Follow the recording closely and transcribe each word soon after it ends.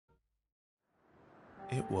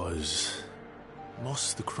It was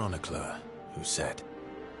Moss the Chronicler who said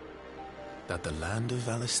that the land of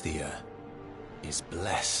Valisthea is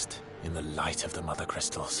blessed in the light of the Mother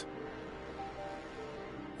Crystals,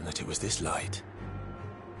 and that it was this light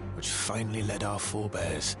which finally led our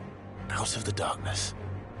forebears out of the darkness.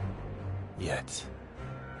 Yet,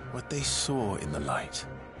 what they saw in the light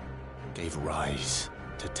gave rise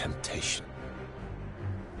to temptation.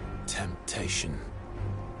 Temptation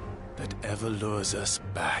that ever lures us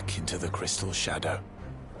back into the crystal shadow.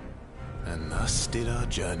 And thus did our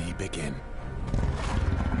journey begin.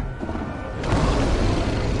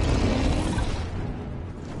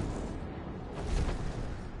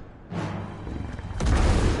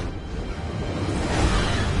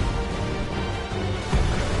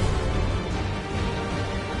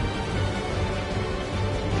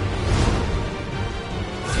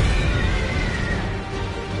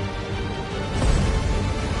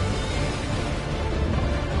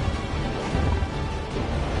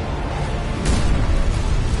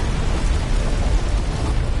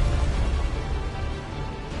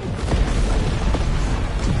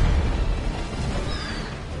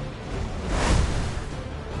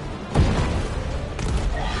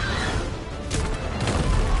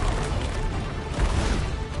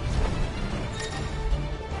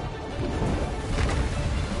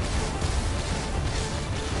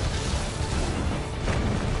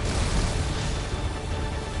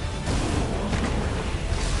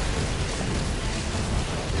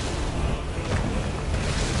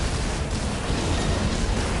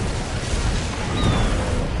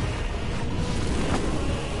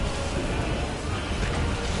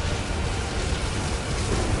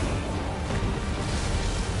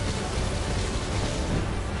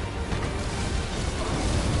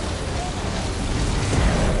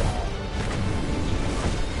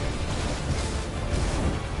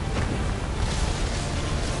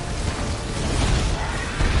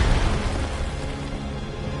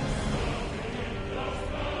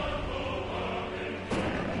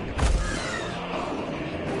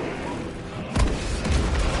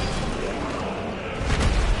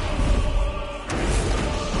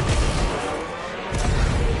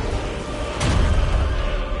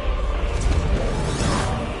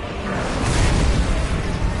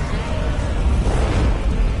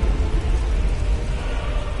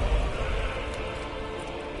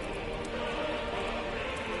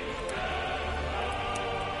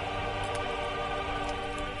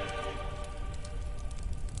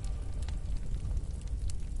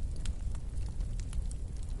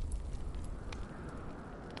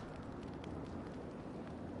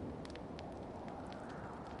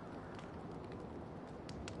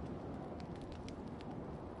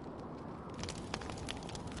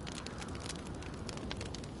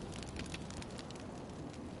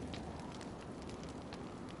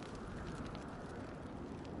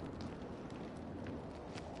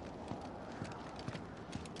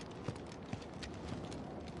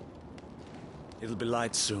 It'll be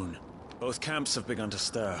light soon. Both camps have begun to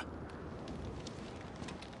stir.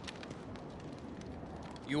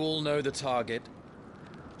 You all know the target.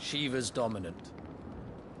 Shiva's dominant.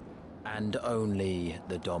 And only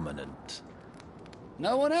the dominant.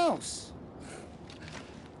 No one else?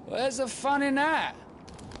 Where's the fun in that?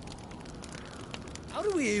 How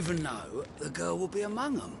do we even know the girl will be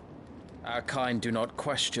among them? Our kind do not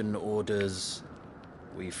question orders.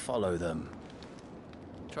 We follow them.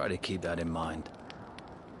 Try to keep that in mind.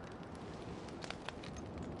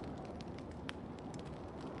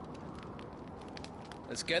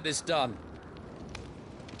 Let's get this done.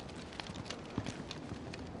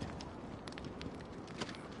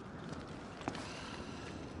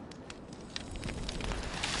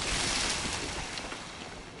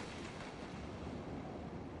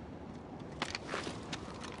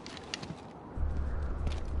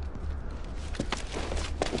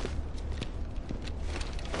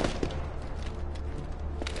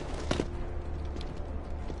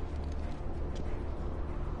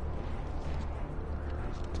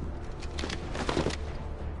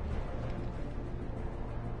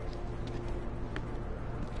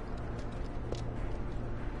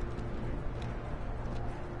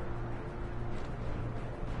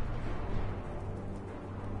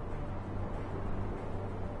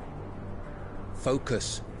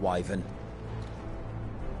 Focus, Wyvern.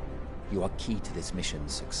 You are key to this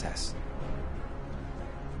mission's success.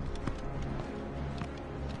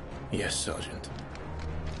 Yes, Sergeant.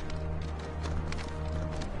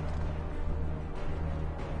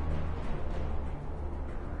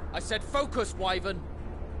 I said focus, Wyvern!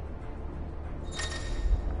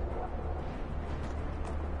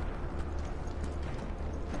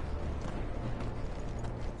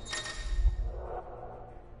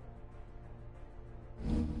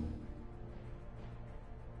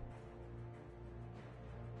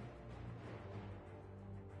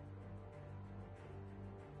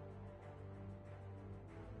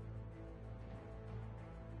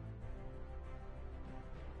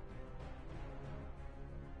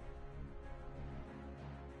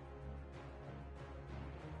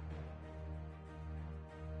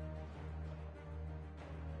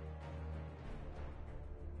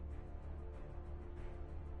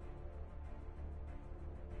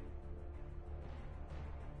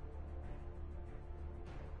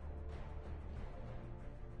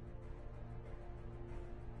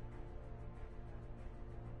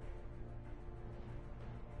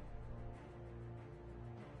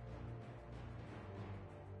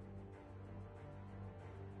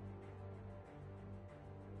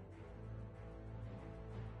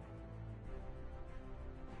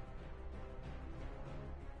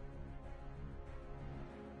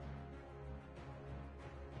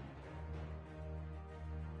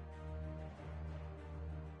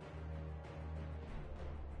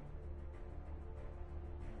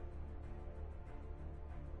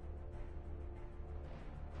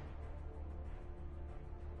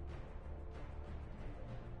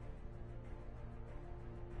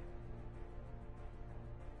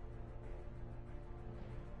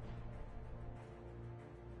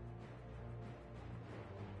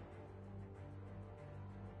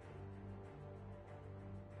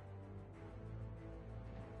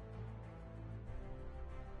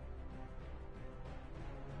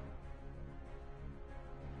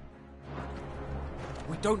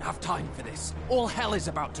 We don't have time for this. All hell is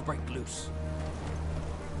about to break loose.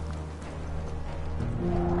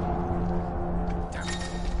 Damn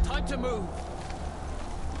it. Time to move!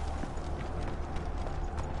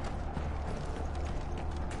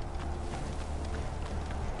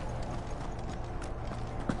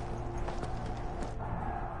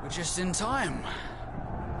 We're just in time.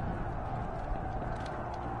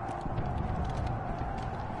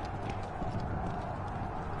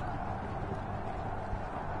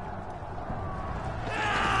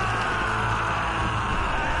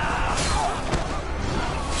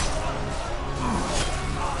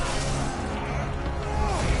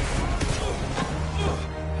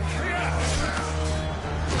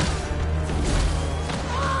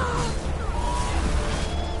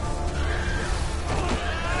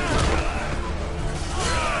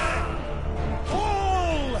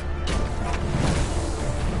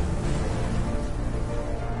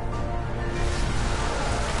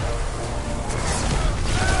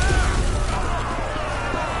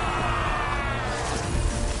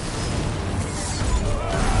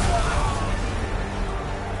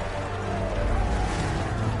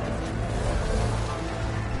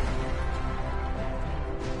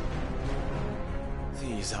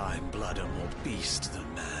 These iron blood are more beast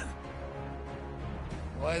than man.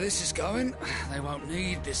 The way this is going, they won't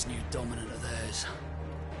need this new dominant of theirs.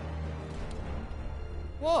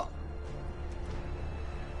 What?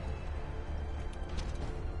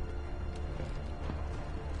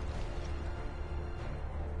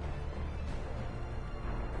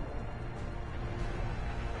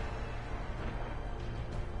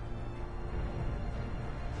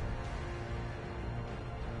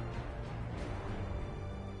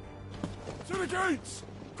 To the gates!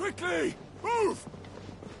 Quickly! Move!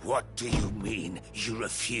 What do you mean, you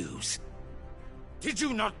refuse? Did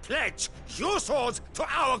you not pledge your swords to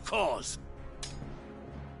our cause?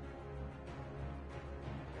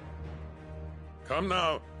 Come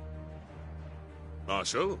now.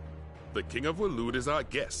 Marshal, the King of Waloed is our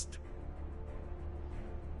guest.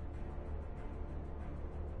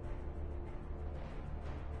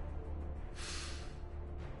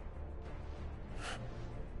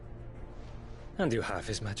 And you have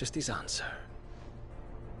His Majesty's answer.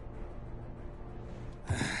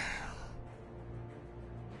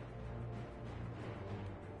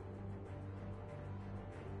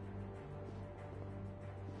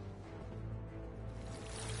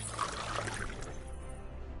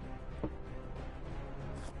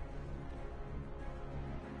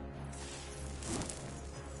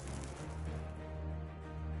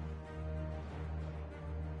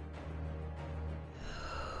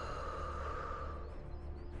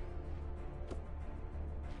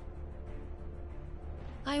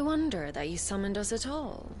 I wonder that you summoned us at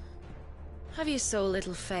all. Have you so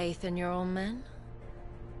little faith in your own men?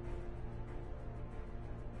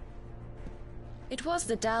 It was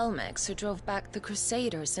the Dhalmekians who drove back the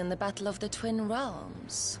Crusaders in the Battle of the Twin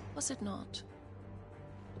Realms, was it not?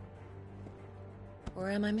 Or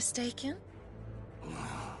am I mistaken?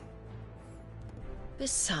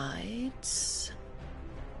 Besides,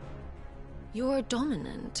 your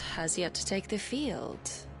dominant has yet to take the field.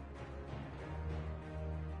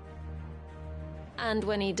 And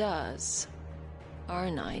when he does,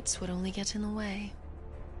 our knights would only get in the way.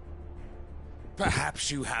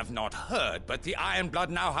 Perhaps you have not heard, but the Iron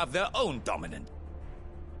Blood now have their own dominant.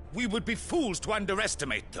 We would be fools to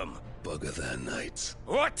underestimate them. Bugger their knights.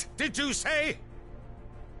 What did you say?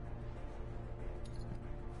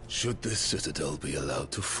 Should this citadel be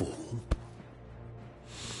allowed to fall,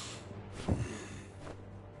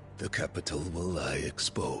 the capital will lie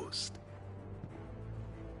exposed.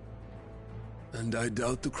 And I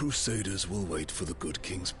doubt the Crusaders will wait for the good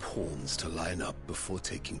king's pawns to line up before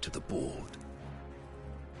taking to the board.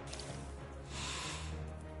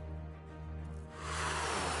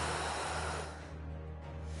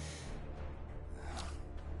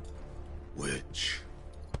 Which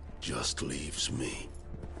just leaves me.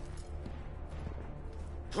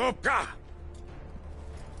 Hopka!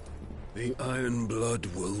 The Iron Blood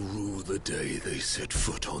will rue the day they set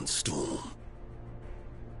foot on Storm.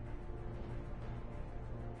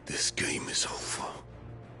 This game is over.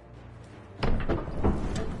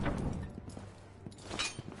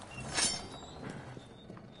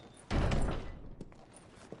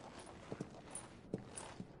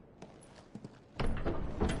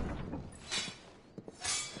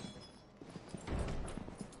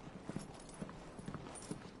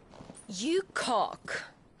 You cock.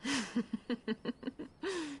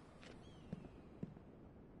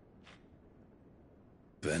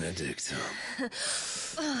 Benedikta.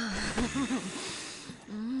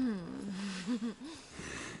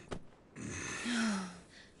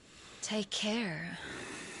 Take care.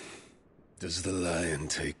 Does the lion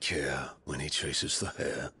take care when he chases the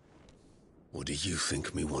hare? Or do you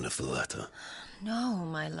think me one of the latter? No,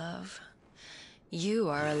 my love. You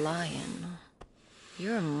are a lion.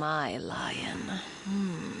 You're my lion.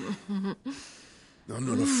 I'm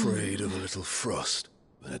not afraid of a little frost,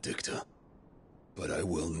 Benedikta. But I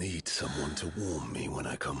will need someone to warm me when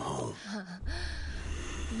I come home.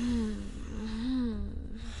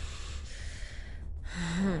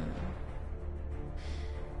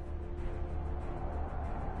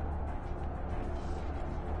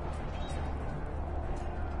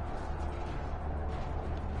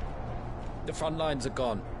 The front lines are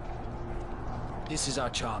gone. This is our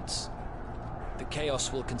chance. The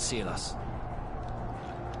chaos will conceal us.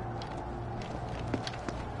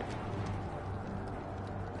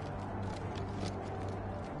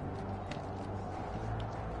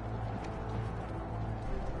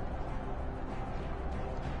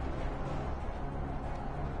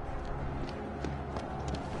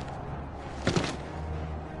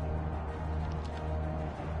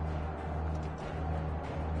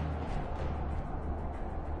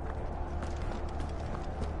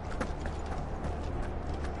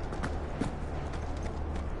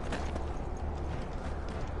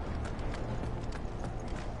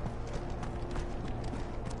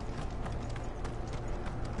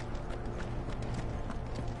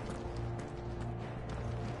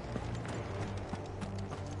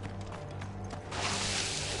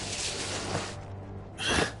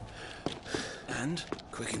 And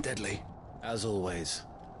quick and deadly. As always.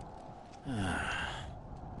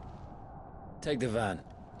 Take the van.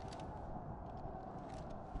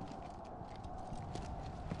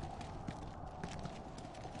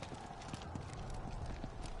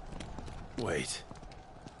 Wait.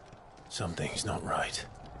 Something's not right.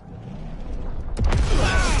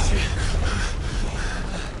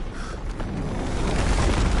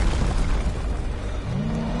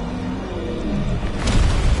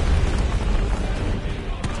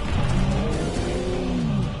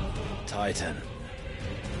 Titan.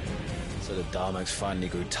 So the Dhalmekians finally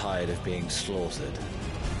grew tired of being slaughtered.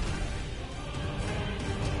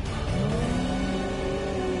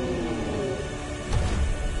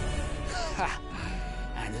 Ha!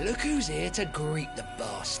 And look who's here to greet the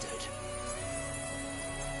bastard.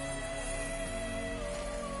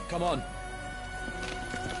 Come on.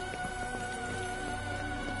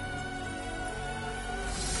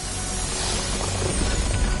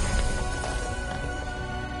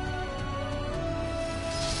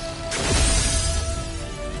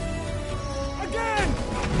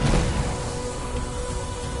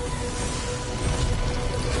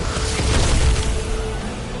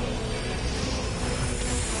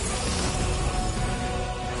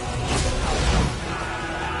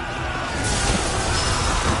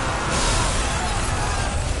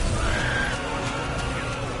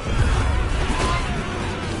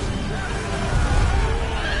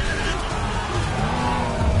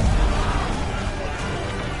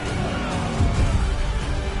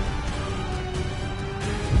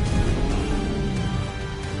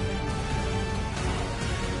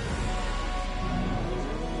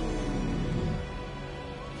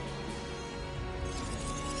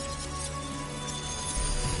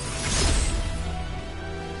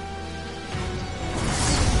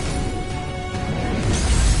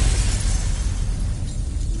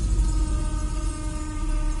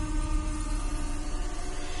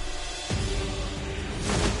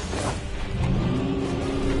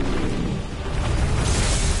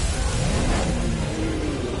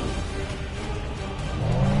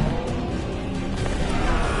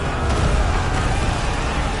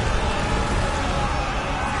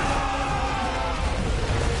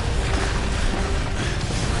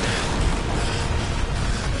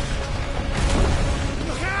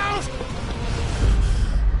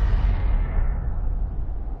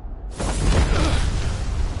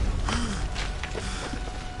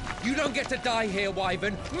 You don't get to die here,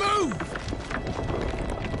 Wyvern. Move!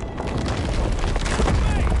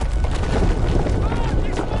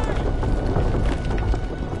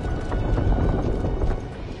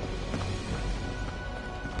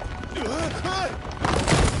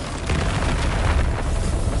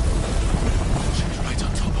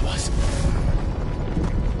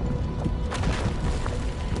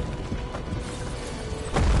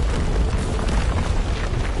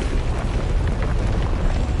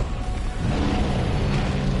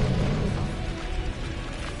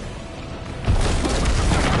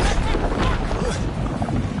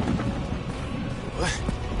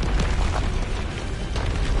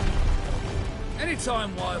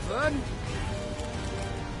 Anytime, Wyvern.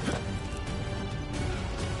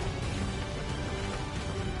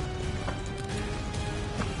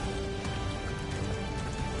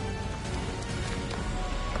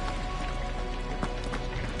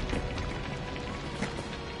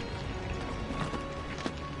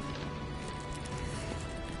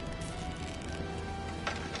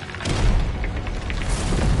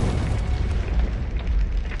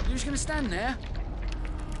 stand there?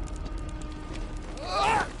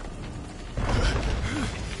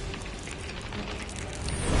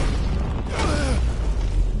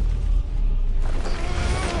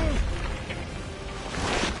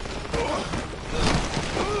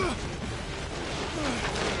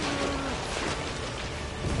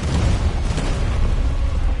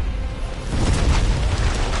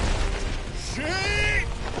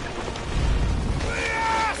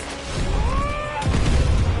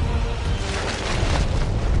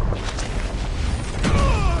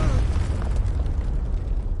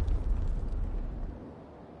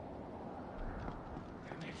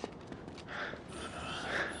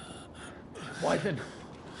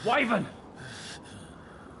 Wyvern!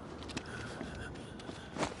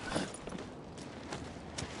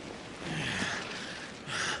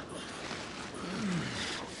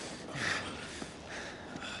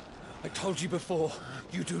 I told you before,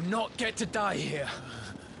 you do not get to die here.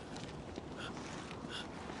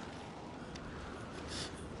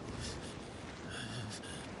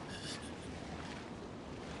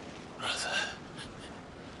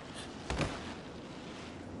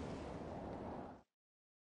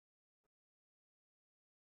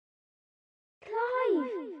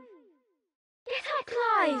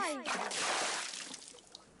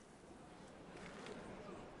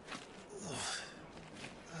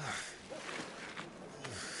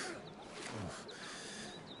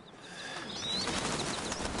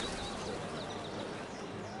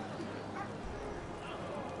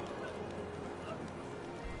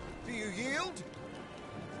 Do you yield?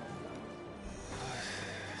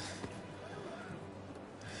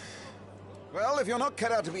 Well, if you're not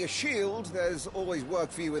cut out to be a shield, there's always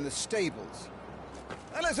work for you in the stables.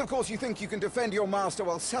 Unless, of course, you think you can defend your master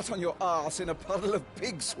while sat on your arse in a puddle of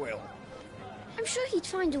pig swill. I'm sure he'd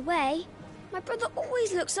find a way. My brother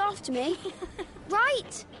always looks after me.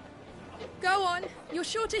 Right? Go on. You're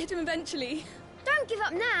sure to hit him eventually. Don't give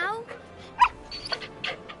up now.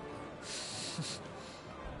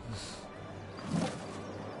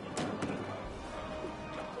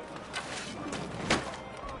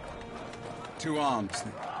 Two arms.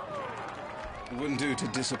 It wouldn't do to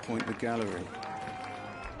disappoint the gallery.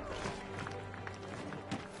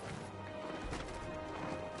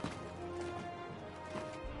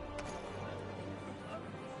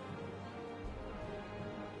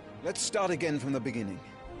 Let's start again from the beginning.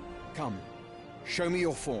 Come, show me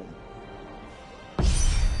your form.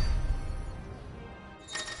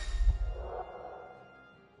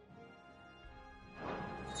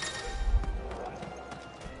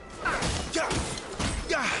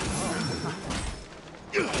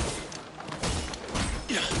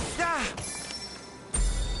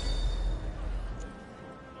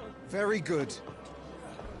 Very good.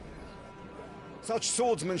 Such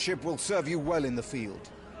swordsmanship will serve you well in the field.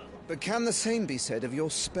 But can the same be said of your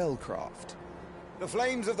spellcraft? The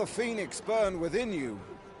flames of the Phoenix burn within you.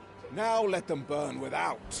 Now let them burn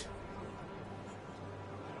without.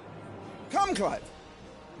 Come, Clive.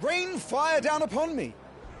 Rain fire down upon me.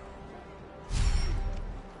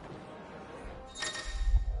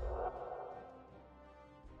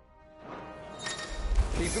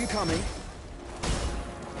 Keep them coming.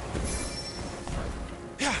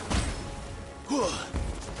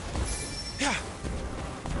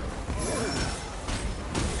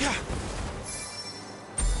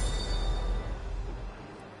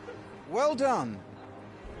 Well done.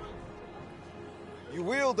 You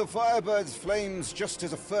wield the Firebird's flames just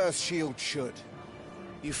as a first shield should.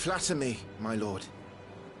 You flatter me, my lord.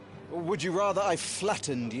 Or would you rather I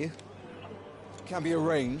flattened you? Can be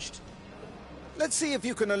arranged. Let's see if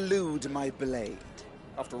you can elude my blade.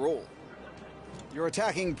 After all, your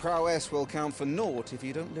attacking prowess will count for naught if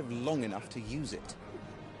you don't live long enough to use it.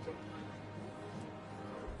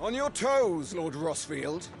 On your toes, Lord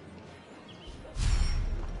Rossfield.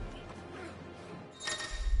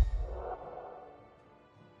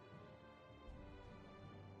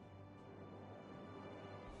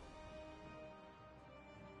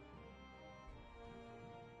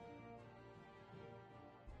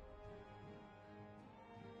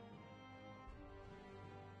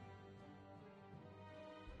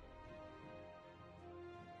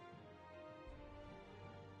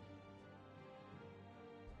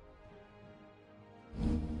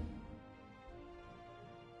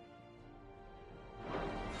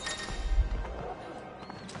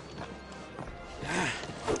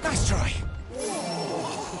 Nice try.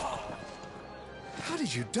 How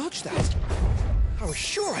did you dodge that? I was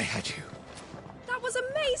sure I had you. That was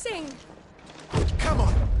amazing! Come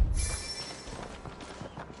on.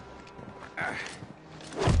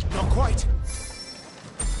 Not quite.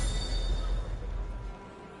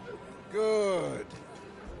 Good.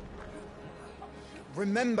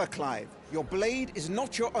 Remember, Clive, your blade is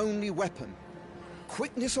not your only weapon.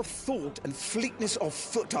 Quickness of thought and fleetness of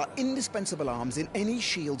foot are indispensable arms in any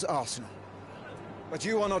shield's arsenal. But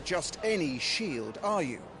you are not just any shield, are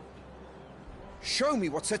you? Show me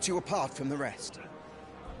what sets you apart from the rest.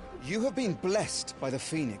 You have been blessed by the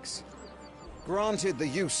Phoenix, granted the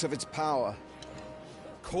use of its power.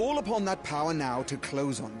 Call upon that power now to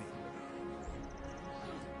close on me.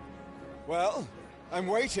 Well, I'm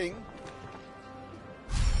waiting.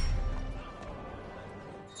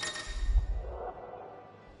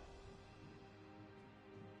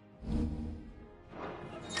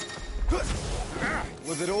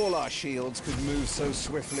 Would that all our shields could move so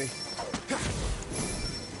swiftly.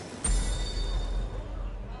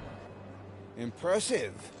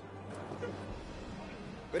 Impressive.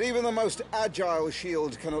 But even the most agile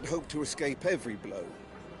shield cannot hope to escape every blow.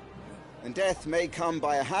 And death may come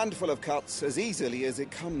by a handful of cuts as easily as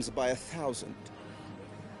it comes by 1,000.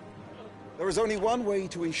 There is only one way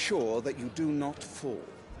to ensure that you do not fall.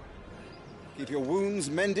 Keep your wounds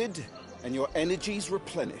mended and your energies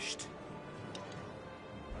replenished.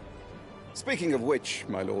 Speaking of which,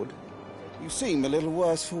 my lord, you seem a little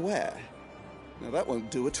worse for wear. Now that won't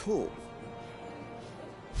do at all.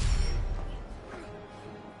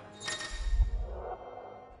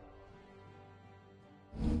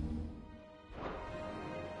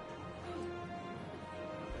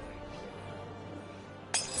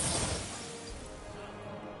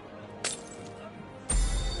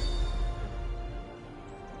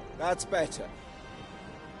 That's better.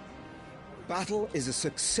 Battle is a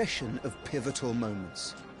succession of pivotal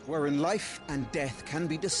moments, wherein life and death can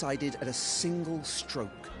be decided at a single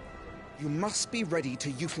stroke. You must be ready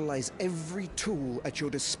to utilize every tool at your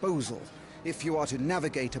disposal if you are to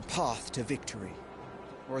navigate a path to victory.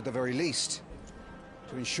 Or at the very least,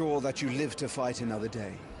 to ensure that you live to fight another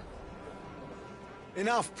day.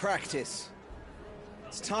 Enough practice.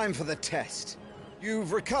 It's time for the test.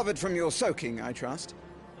 You've recovered from your soaking, I trust?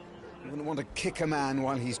 You wouldn't want to kick a man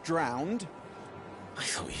while he's drowned. I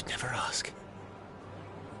thought you'd never ask.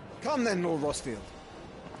 Come then, Lord Rosfield.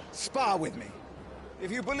 Spar with me.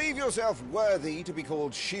 If you believe yourself worthy to be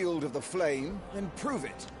called Shield of the Flame, then prove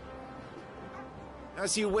it.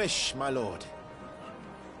 As you wish, my lord.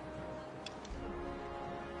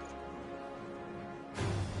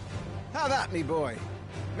 Have at me, boy.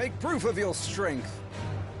 Make proof of your strength.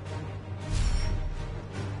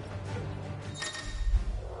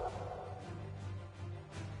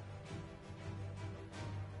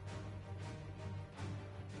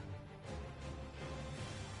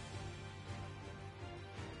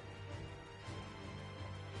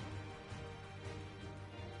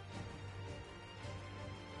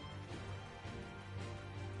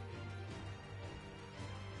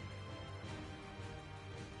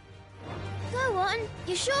 Go on.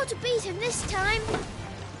 You're sure to beat him this time.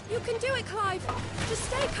 You can do it, Clive. Just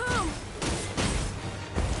stay calm.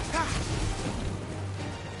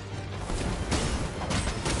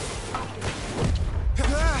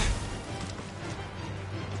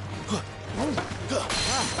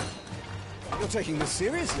 You're taking this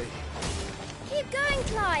seriously. Keep going,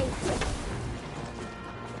 Clive.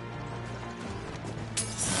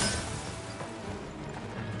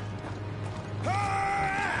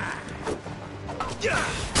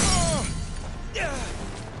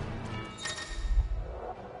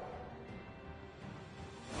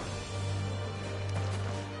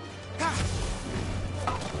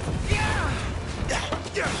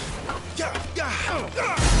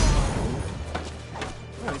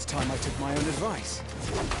 Well, it's time I took my own advice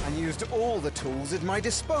and used all the tools at my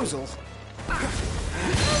disposal. Go on,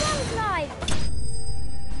 Clive.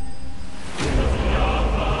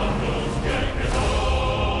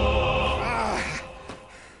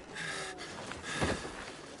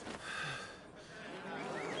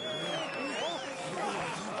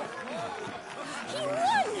 He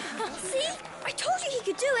won! See? I told you he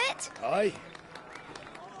could do it. Aye.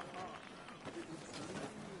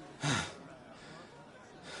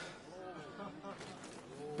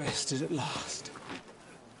 Bested at last.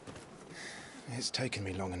 It's taken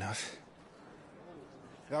me long enough.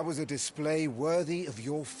 That was a display worthy of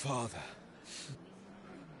your father.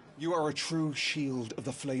 You are a true shield of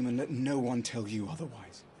the flame, and let no one tell you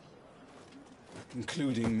otherwise.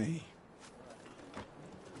 Including me.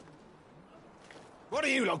 What are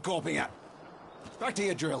you lot gawping at? Back to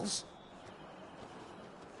your drills.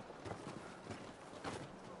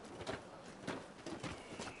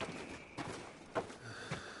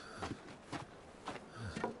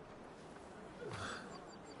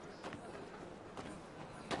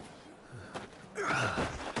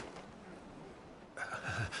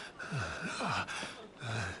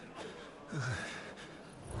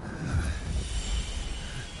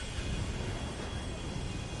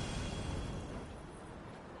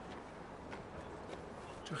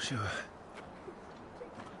 Joshua...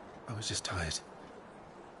 I was just tired.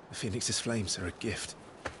 The Phoenix's flames are a gift.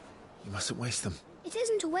 You mustn't waste them. It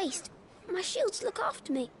isn't a waste. My shields look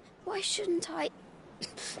after me. Why shouldn't I?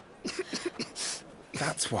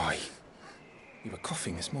 That's why. You were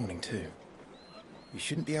coughing this morning too. You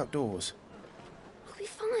shouldn't be outdoors. I'll be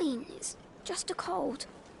fine. It's just a cold.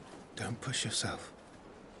 Don't push yourself.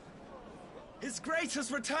 His Grace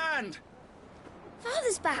has returned!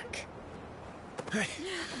 Father's back. Hey.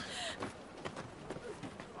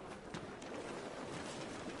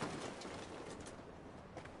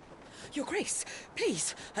 Your Grace,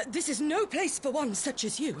 please, this is no place for one such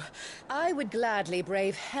as you. I would gladly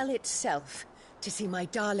brave hell itself to see my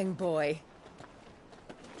darling boy.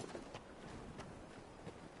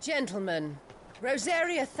 Gentlemen,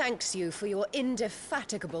 Rosaria thanks you for your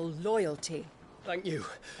indefatigable loyalty. Thank you,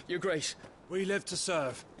 Your Grace. We live to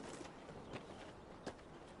serve.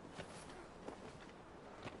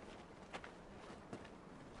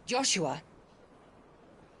 Joshua.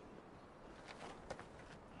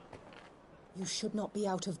 You should not be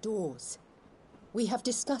out of doors. We have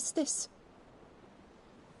discussed this.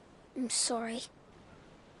 I'm sorry.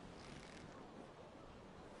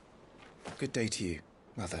 Good day to you,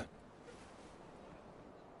 Mother.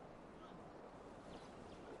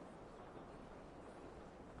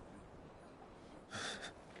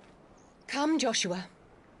 Come, Joshua.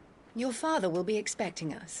 Your father will be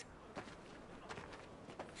expecting us.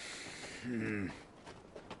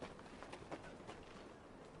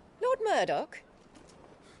 Lord Murdoch?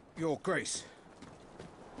 Your Grace.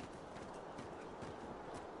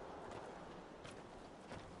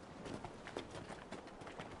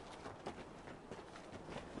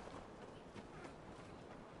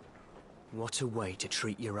 What a way to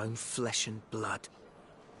treat your own flesh and blood.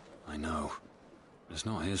 I know. It's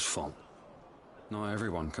not his fault. Not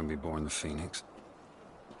everyone can be born the Phoenix.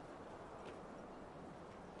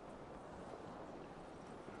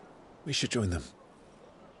 We should join them.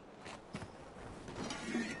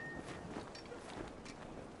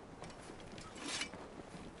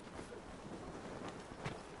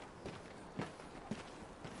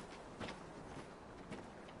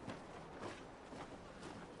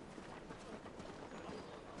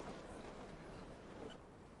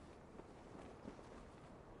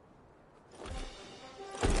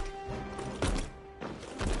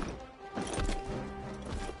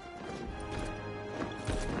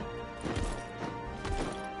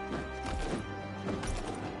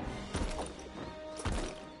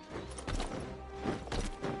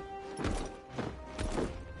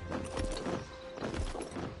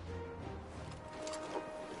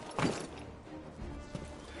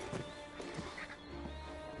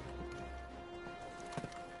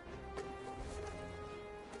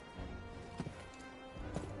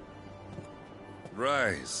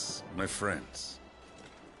 Rise, my friends.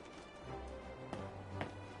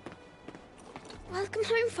 Welcome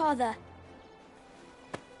home, Father.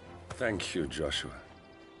 Thank you, Joshua.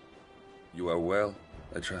 You are well,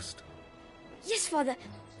 I trust? Yes, Father.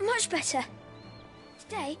 Much better.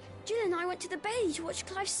 Today, Jill and I went to the Bailey to watch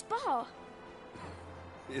Clive spar.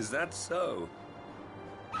 Is that so?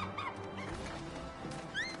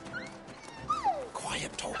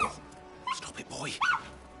 Quiet, Torgal. Stop it, boy.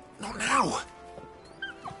 Not now.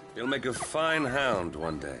 You'll make a fine hound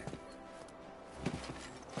one day.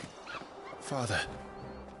 Father.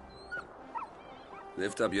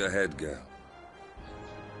 Lift up your head, girl.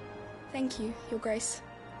 Thank you, Your Grace.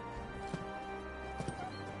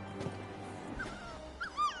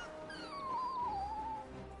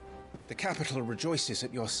 The capital rejoices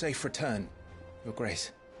at your safe return, Your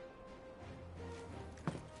Grace.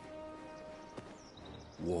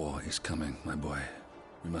 War is coming, my boy.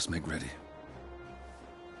 We must make ready.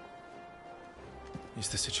 Is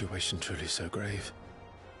the situation truly so grave?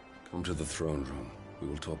 Come to the throne room. We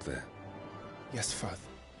will talk there. Yes, Father.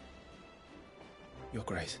 Your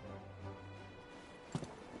Grace.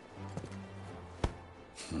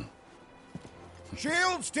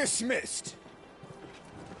 Shields dismissed!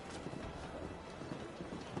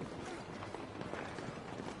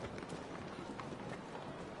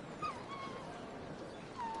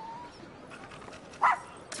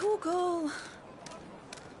 Torgal!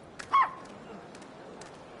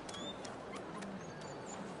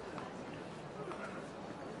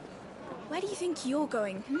 Where do you think you're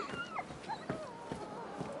going,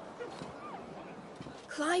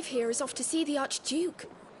 Clive here is off to see the Archduke.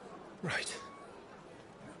 Right.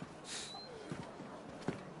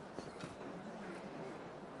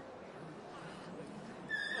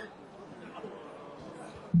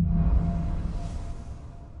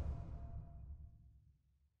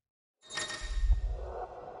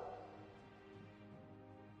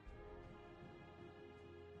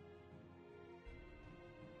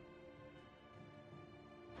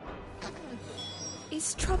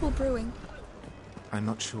 Is trouble brewing? I'm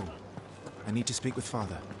not sure. I need to speak with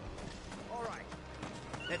Father. All right.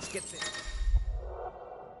 Let's get this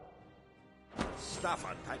stuff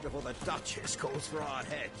unpacked before the Duchess calls for our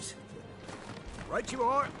heads. Right you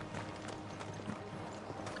are.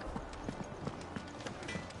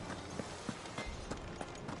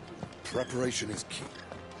 Preparation is key.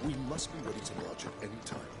 We must be ready to march at any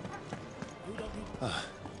time. Ah.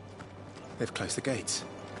 They've closed the gates.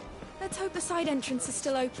 Let's hope the side entrance is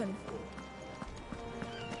still open.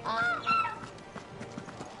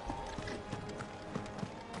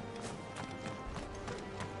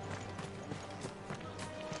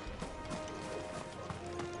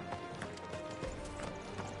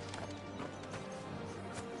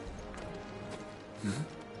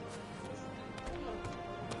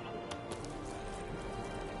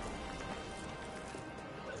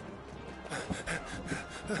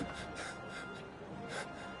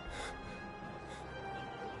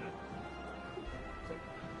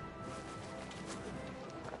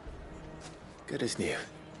 Good as new.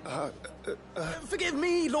 Forgive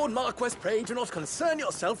me, Lord Marquess. Pray do not concern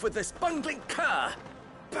yourself with this bungling cur.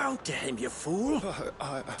 Bow to him, you fool.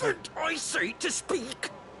 Did I say to speak?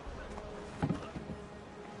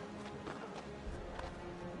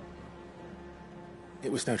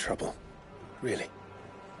 It was no trouble. Really.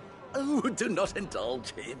 Oh, do not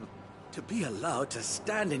indulge him. To be allowed to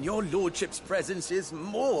stand in your lordship's presence is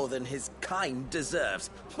more than his kind deserves.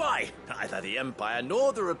 Why, neither the Empire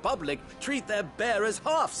nor the Republic treat their bearers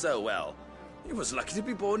half so well. He was lucky to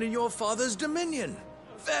be born in your father's dominion.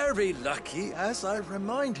 Very lucky, as I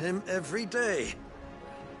remind him every day.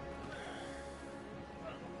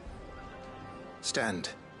 Stand,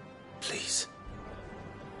 please.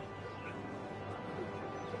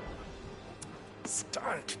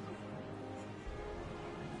 Stand.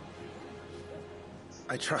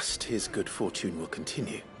 I trust his good fortune will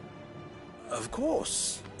continue. Of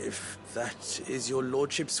course, if that is your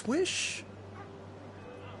lordship's wish.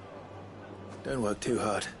 Don't work too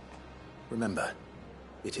hard. Remember,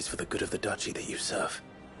 it is for the good of the duchy that you serve.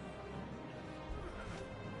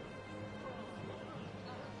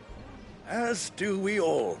 As do we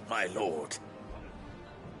all, my lord.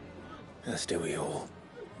 As do we all.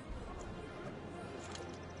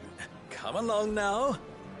 Come along now.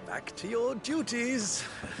 Back to your duties.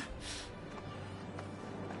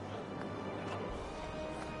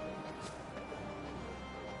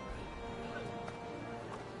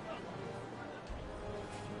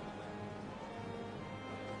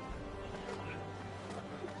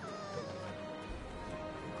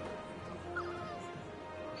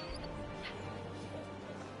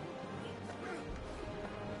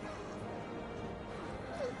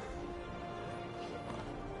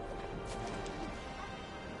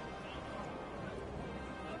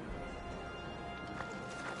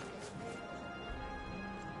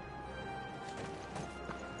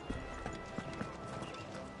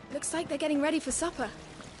 Looks like they're getting ready for supper.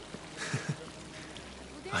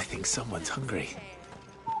 I think someone's hungry.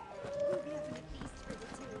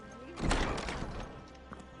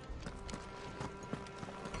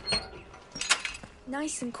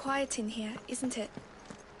 Nice and quiet in here, isn't it?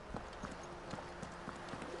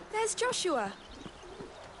 There's Joshua.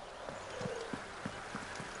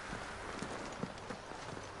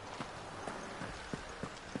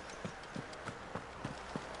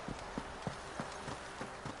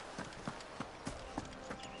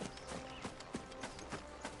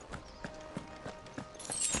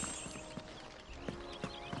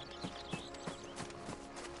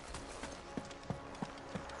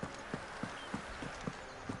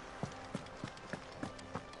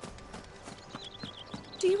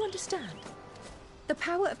 Do you understand? The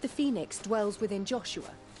power of the Phoenix dwells within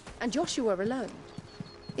Joshua, and Joshua alone.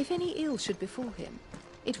 If any ill should befall him,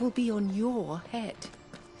 it will be on your head.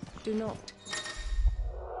 Do not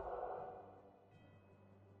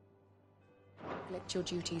neglect your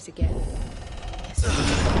duties again. Yes.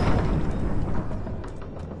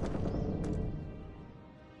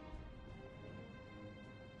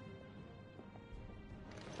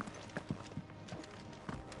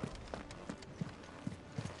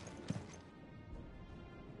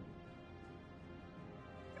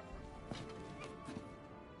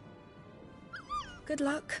 Good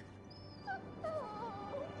luck.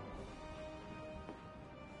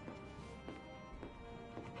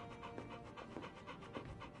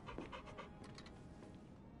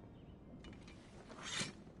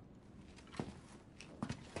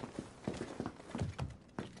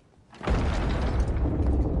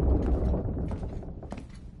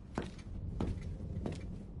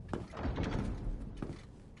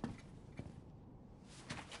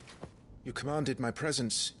 You commanded my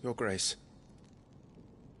presence, Your Grace.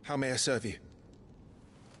 How may I serve you?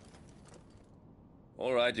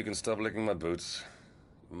 All right, you can stop licking my boots.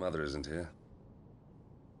 Your mother isn't here.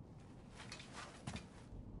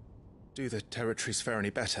 Do the territories fare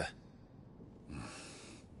any better?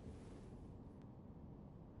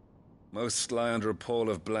 Most lie under a pall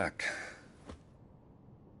of black.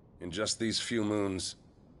 In just these few moons,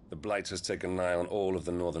 the Blight has taken nigh on all of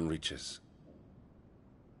the northern reaches.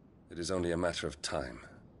 It is only a matter of time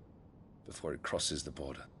before it crosses the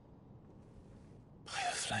border. By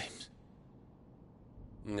the flames.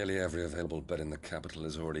 Nearly every available bed in the capital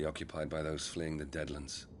is already occupied by those fleeing the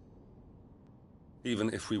Deadlands.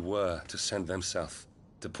 Even if we were to send them south,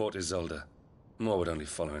 to Port Isolde, more would only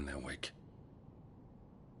follow in their wake.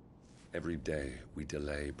 Every day we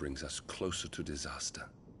delay brings us closer to disaster.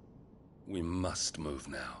 We must move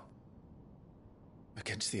now.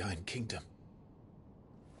 Against the Iron Kingdom.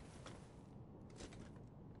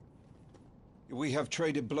 We have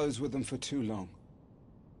traded blows with them for too long.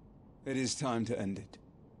 It is time to end it.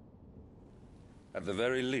 At the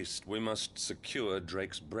very least, we must secure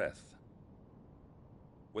Drake's breath.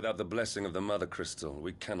 Without the blessing of the Mother Crystal,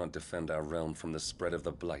 we cannot defend our realm from the spread of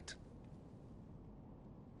the Blight.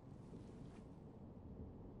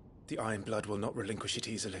 The Iron Blood will not relinquish it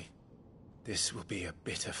easily. This will be a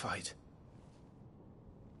bitter fight.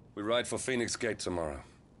 We ride for Phoenix Gate tomorrow.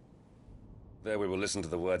 There we will listen to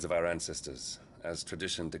the words of our ancestors, as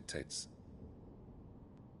tradition dictates.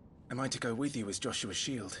 Am I to go with you as Joshua's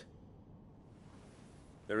shield?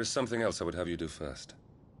 There is something else I would have you do first.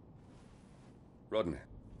 Rodney.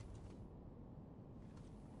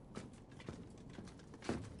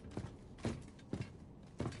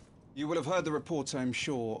 You will have heard the reports, I am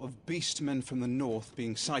sure, of beastmen from the north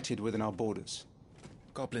being sighted within our borders.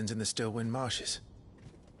 Goblins in the Stillwind Marshes.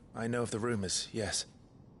 I know of the rumors, yes.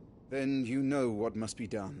 Then you know what must be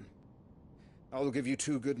done. I will give you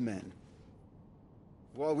 2 good men.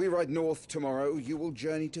 While we ride north tomorrow, you will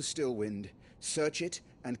journey to Stillwind, search it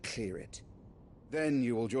and clear it. Then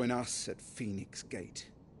you will join us at Phoenix Gate.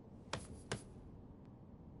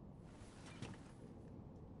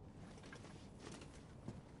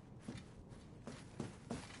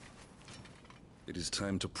 It is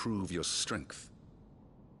time to prove your strength.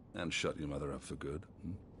 And shut your mother up for good.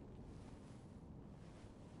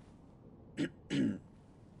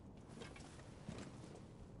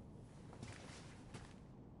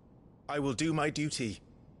 I will do my duty,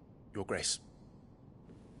 Your Grace.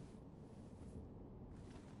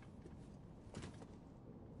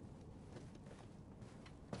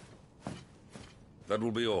 That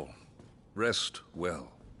will be all. Rest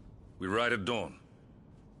well. We ride at dawn.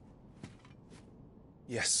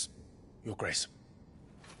 Yes, Your Grace.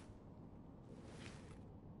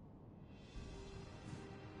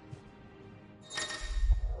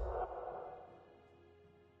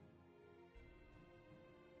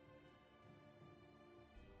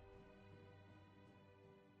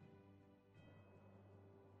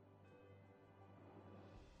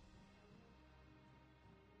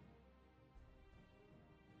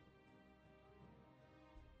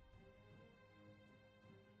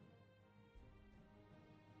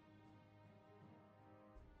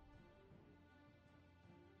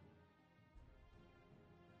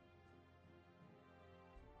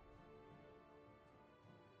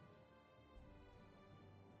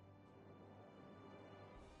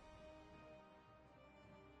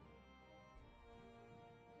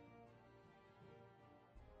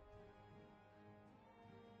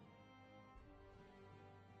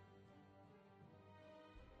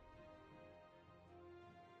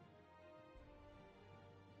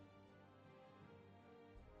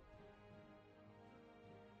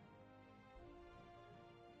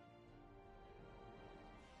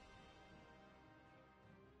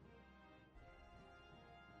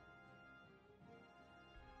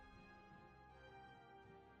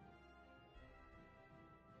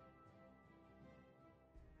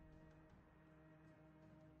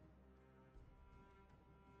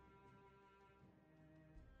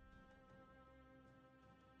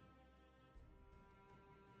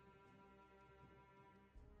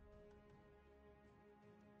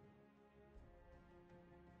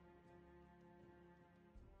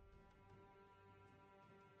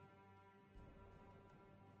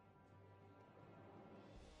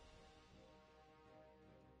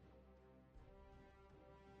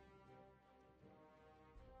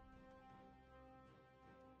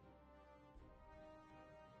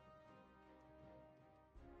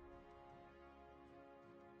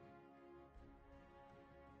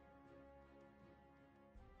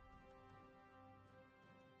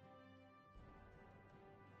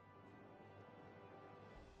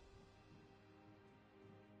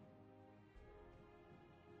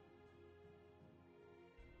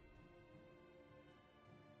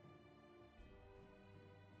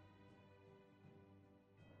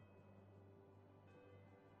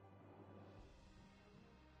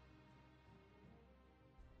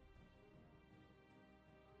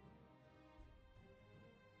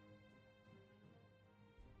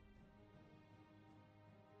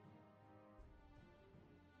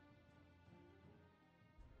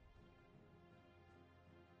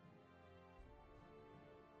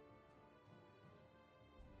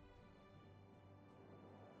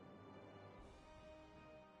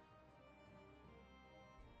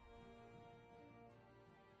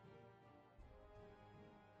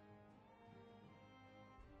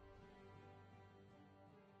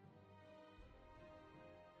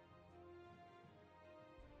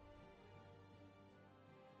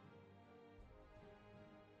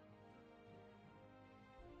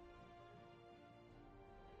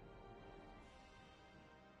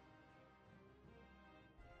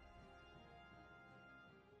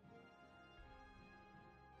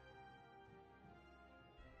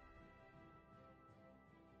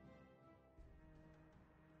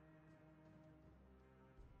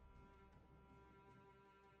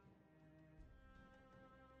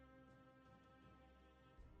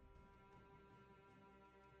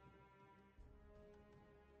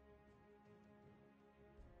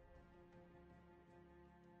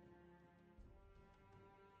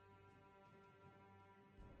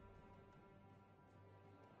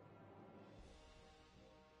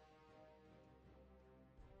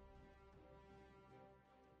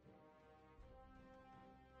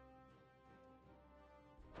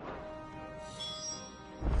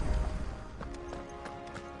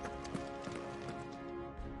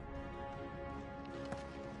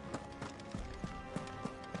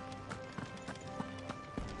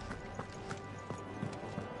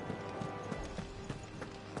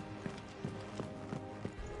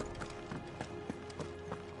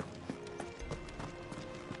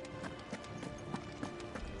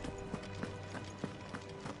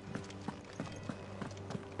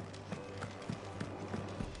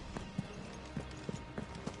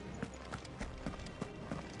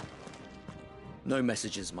 No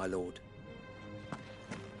messages, my lord.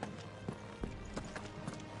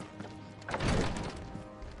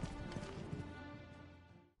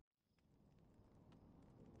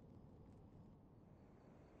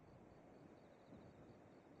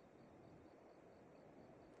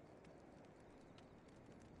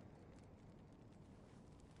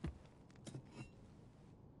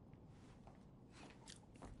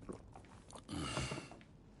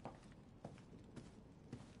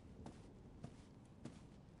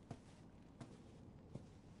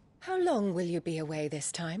 How long will you be away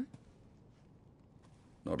this time?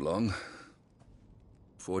 Not long.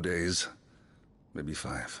 4 days, maybe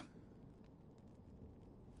 5.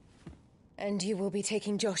 And you will be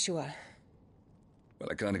taking Joshua? Well,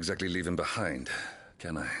 I can't exactly leave him behind,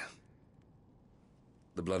 can I?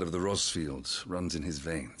 The blood of the Rosfields runs in his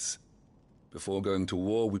veins. Before going to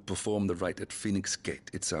war, we perform the rite at Phoenix Gate.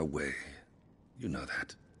 It's our way. You know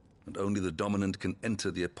that. And only the dominant can enter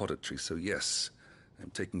the apothecary, so yes, I'm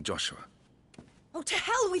taking Joshua. Oh, to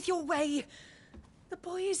hell with your way! The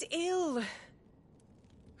boy is ill.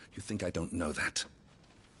 You think I don't know that?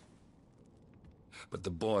 But the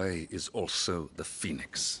boy is also the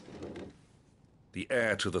Phoenix. The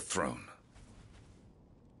heir to the throne.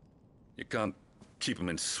 You can't keep him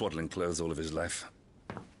in swaddling clothes all of his life.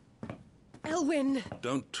 Elwin!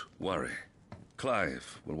 Don't worry.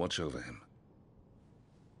 Clive will watch over him.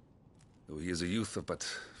 Though he is a youth of but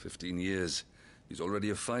 15 years, he's already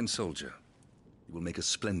a fine soldier. He will make a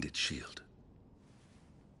splendid shield.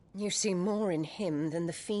 You see more in him than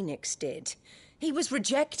the Phoenix did. He was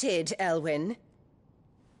rejected, Elwin.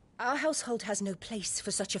 Our household has no place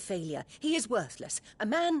for such a failure. He is worthless, a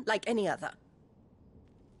man like any other.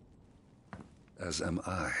 As am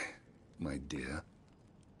I, my dear.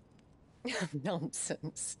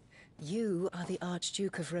 Nonsense. You are the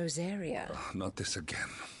Archduke of Rosaria. Oh, not this again.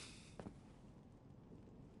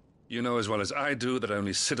 You know as well as I do that I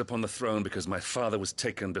only sit upon the throne because my father was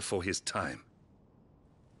taken before his time.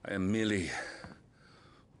 I am merely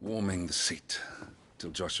warming the seat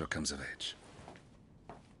till Joshua comes of age.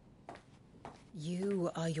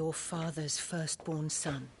 You are your father's firstborn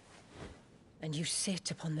son, and you sit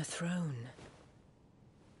upon the throne.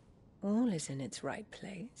 All is in its right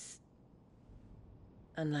place.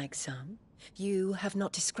 Unlike some, you have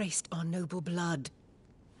not disgraced our noble blood.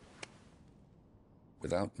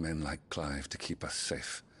 Without men like Clive to keep us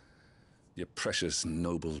safe, your precious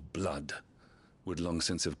noble blood would long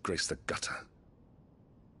since have graced the gutter.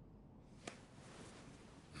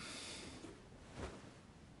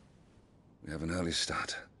 We have an early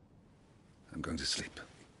start. I'm going to sleep.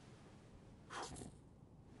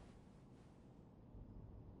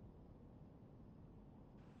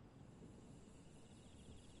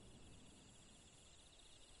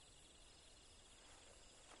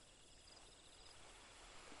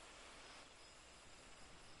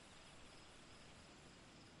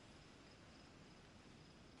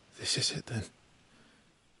 This is it, then.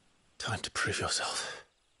 Time to prove yourself.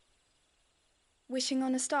 Wishing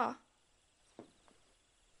on a star?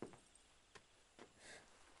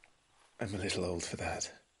 I'm a little old for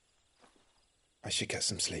that. I should get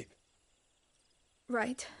some sleep.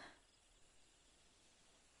 Right.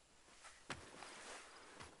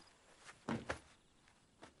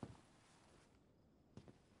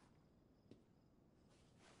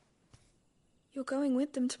 You're going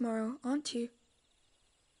with them tomorrow, aren't you?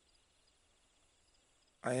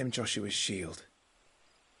 I am Joshua's shield.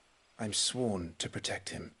 I'm sworn to protect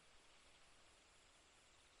him.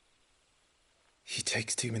 He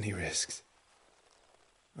takes too many risks.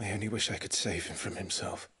 I only wish I could save him from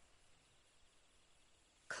himself.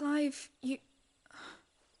 Clive, you...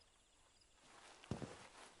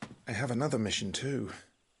 I have another mission too.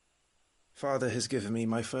 Father has given me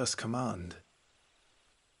my first command.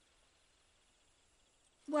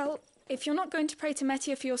 Well, if you're not going to pray to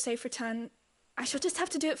Metia for your safe return, I shall just have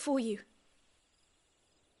to do it for you.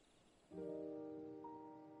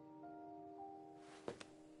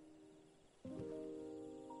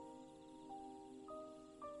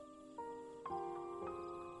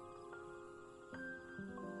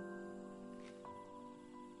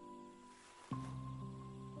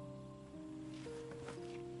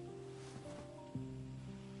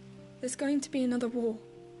 There's going to be another war,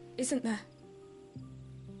 isn't there?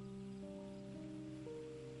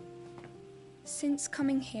 Since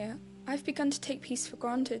coming here, I've begun to take peace for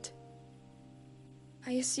granted.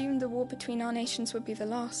 I assumed the war between our nations would be the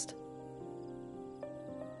last.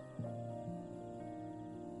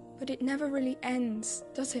 But it never really ends,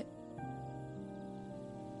 does it?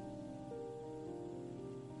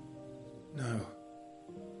 No.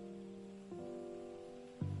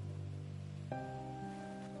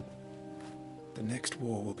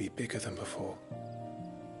 be bigger than before.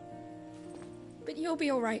 But you'll be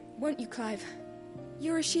all right, won't you, Clive?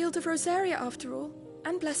 You're a shield of Rosaria, after all,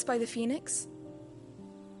 and blessed by the Phoenix.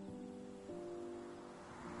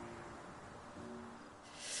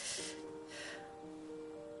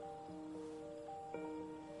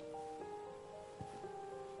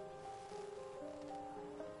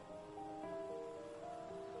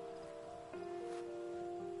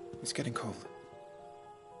 It's getting cold.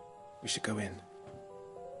 We should go in.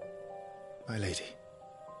 My lady.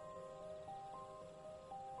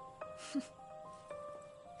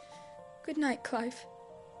 Good night, Clive.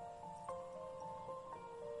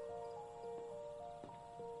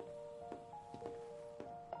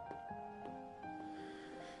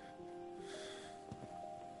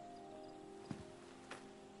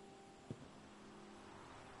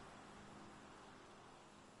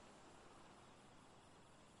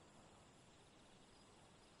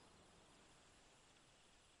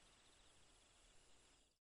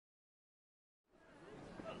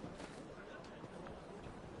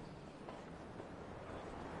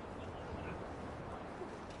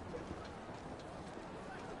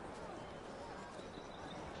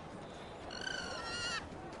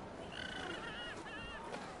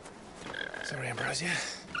 Sorry, Ambrosia.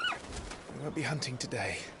 We won't be hunting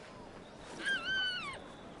today.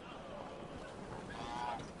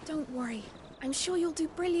 Don't worry. I'm sure you'll do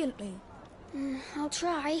brilliantly. I'll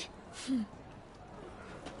try.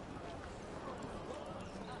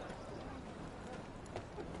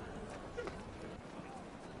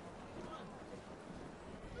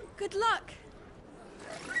 Good luck!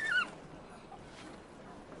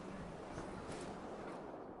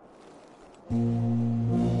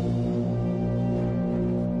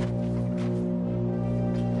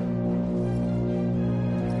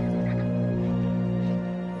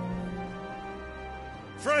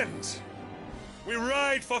 Friends, we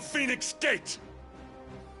ride for Phoenix Gate.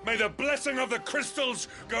 May the blessing of the crystals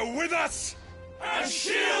go with us And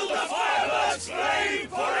shield the Firebird's flame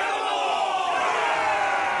forevermore!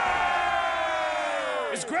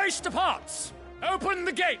 His Grace departs! Open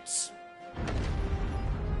the gates!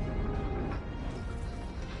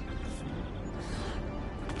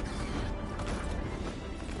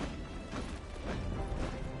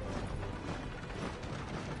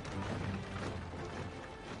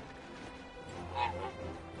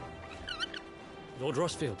 Lord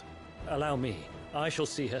Rosfield, allow me. I shall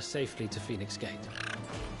see her safely to Phoenix Gate.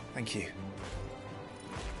 Thank you.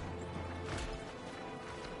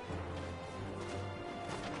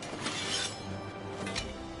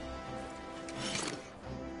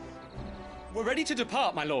 We're ready to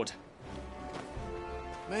depart, my lord.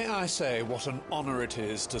 May I say what an honor it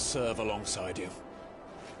is to serve alongside you?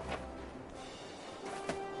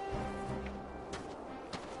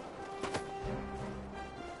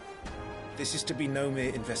 This is to be no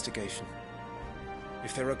mere investigation.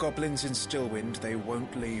 If there are goblins in Stillwind, they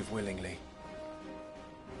won't leave willingly.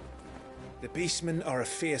 The Beastmen are a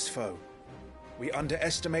fierce foe. We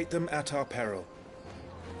underestimate them at our peril.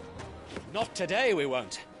 Not today, we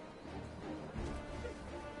won't.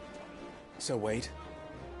 Sir Wade,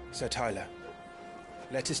 Sir Tyler,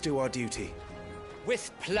 let us do our duty.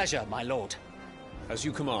 With pleasure, my lord. As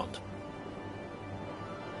you command.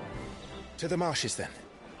 To the marshes, then.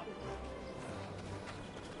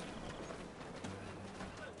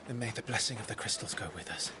 And may the blessing of the crystals go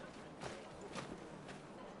with us.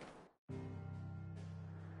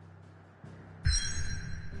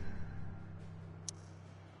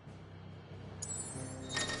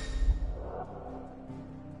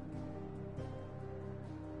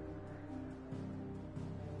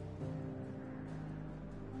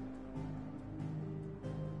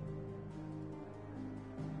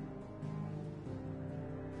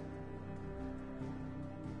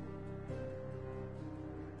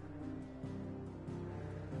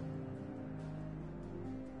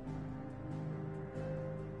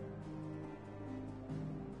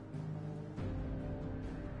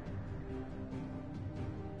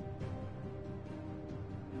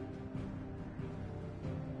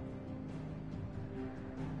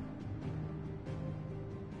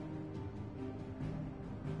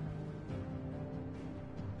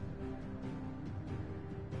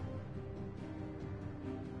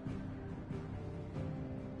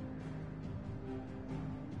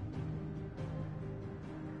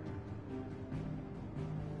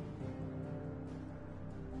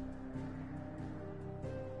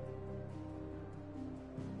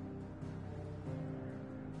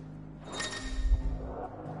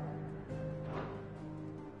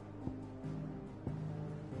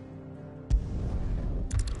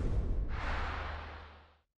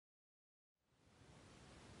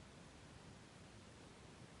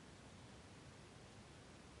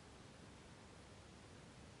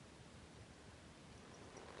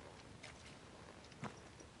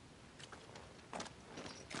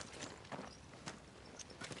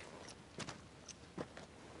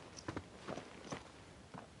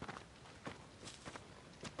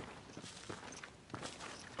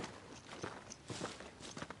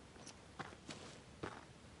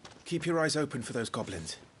 Keep your eyes open for those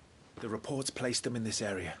goblins. The reports placed them in this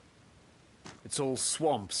area. It's all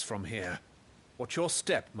swamps from here. What's your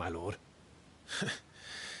step, my lord?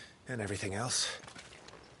 And everything else.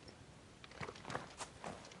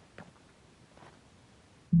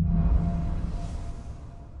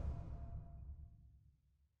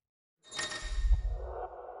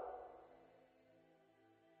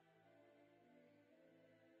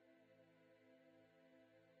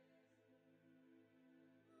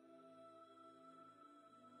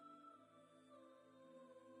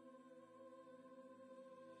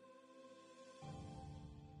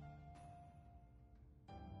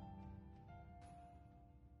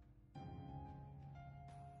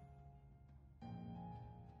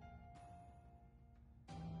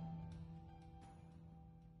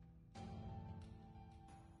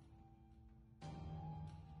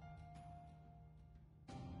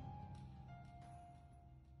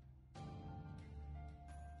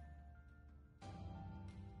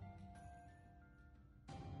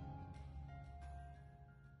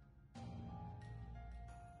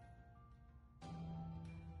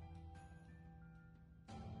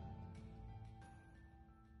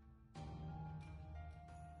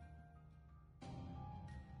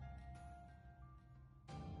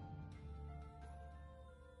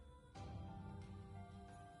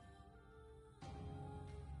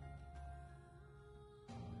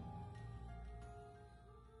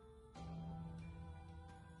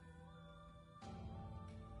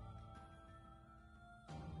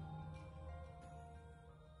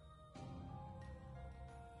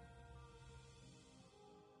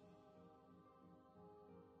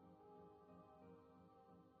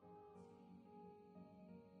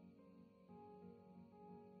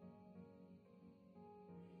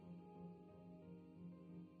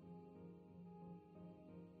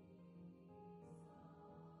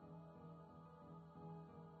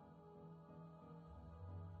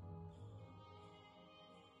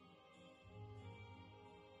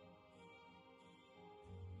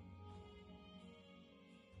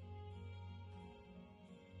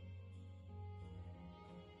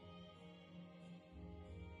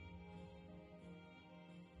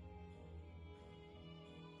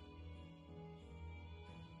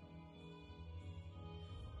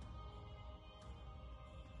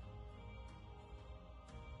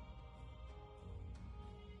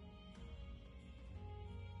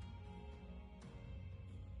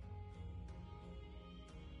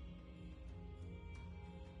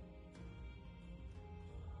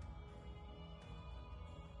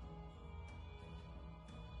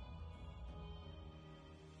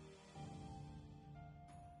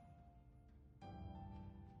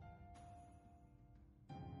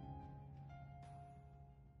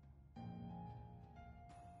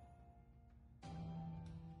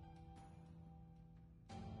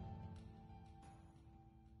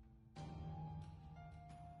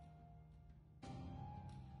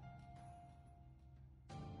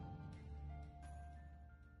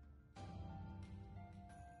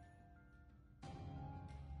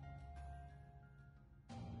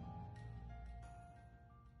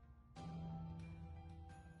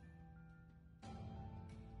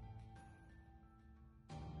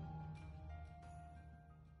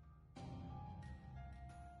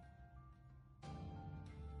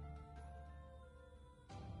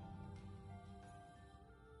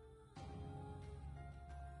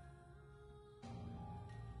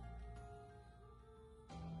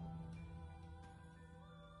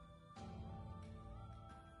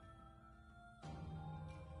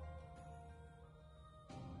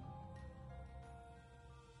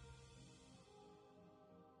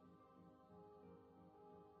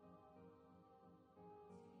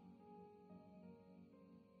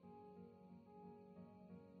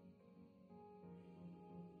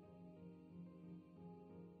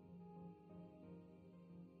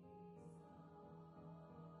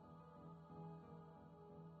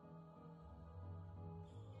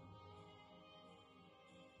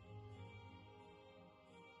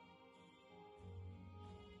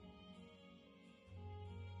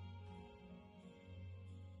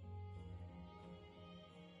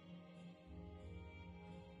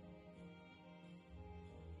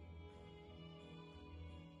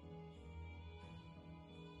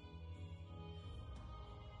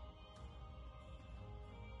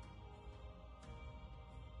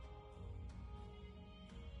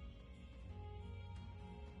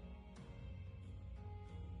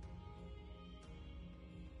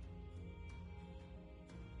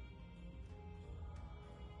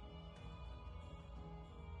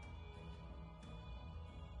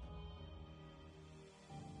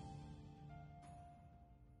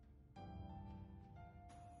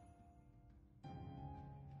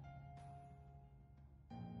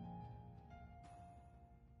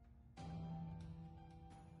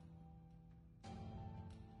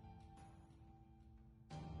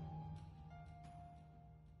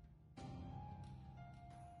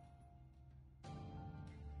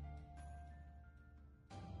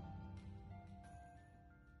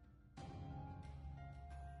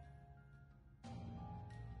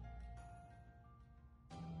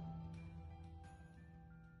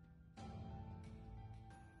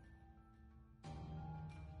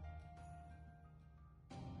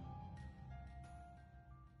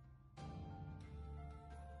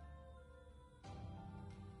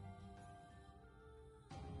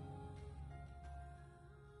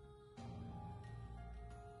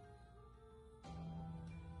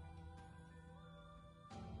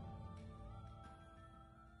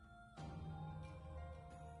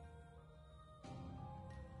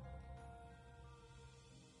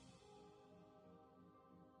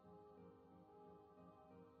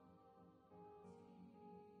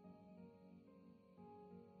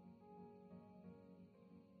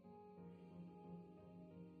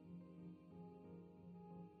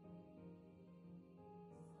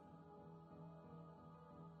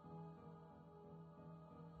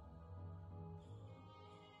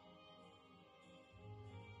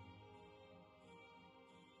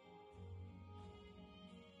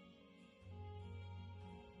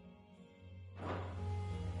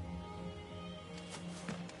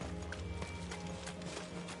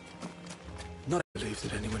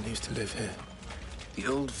 proof that anyone used to live here. The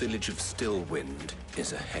old village of Stillwind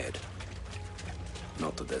is ahead.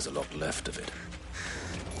 Not that there's a lot left of it.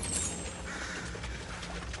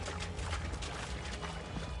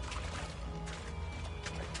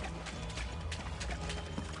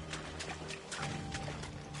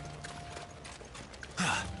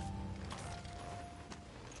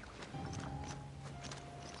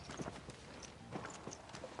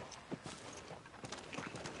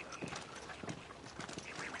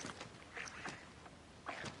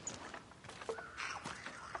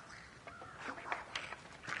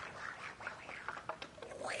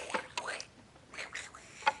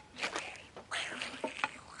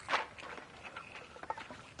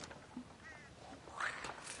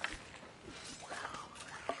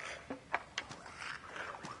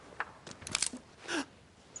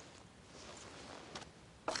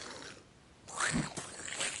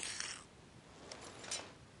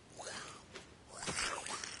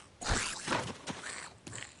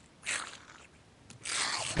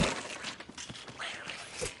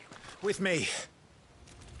 With me.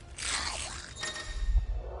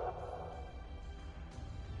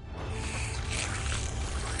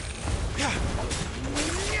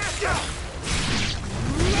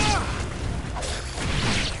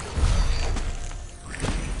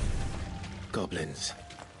 Goblins.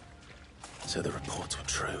 So the reports were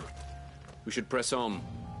true. We should press on.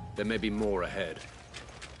 There may be more ahead.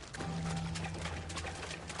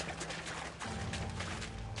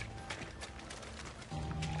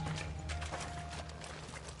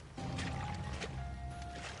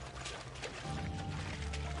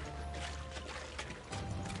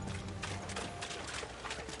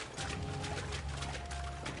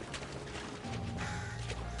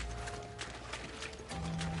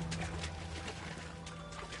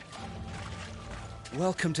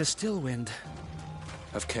 Welcome to Stillwind.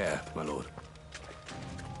 Have care, my lord.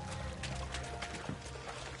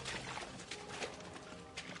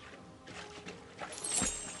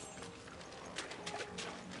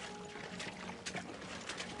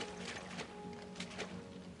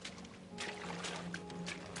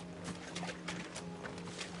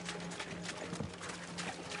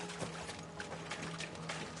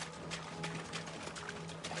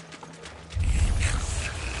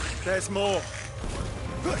 There's more.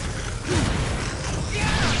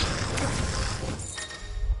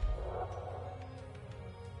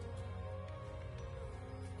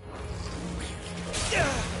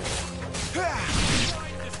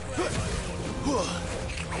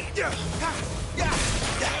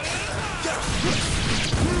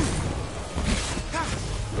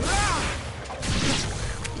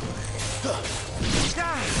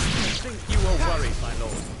 I think you are worried, my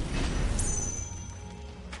lord.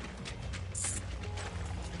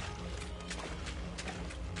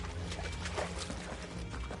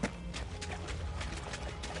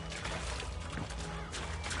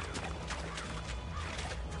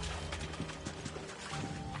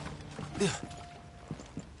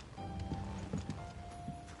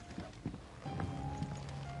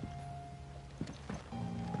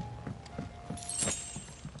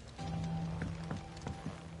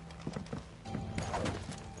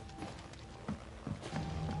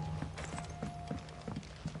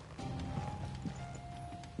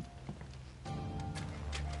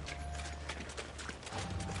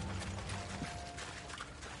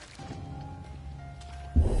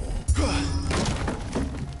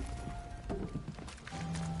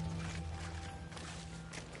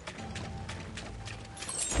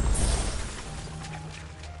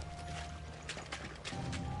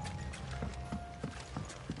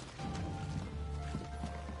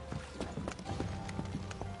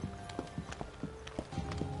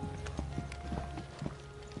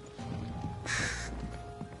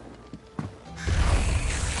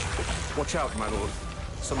 Watch out, my lord.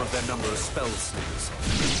 Some of their number are spell slingers.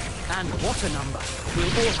 And what a number!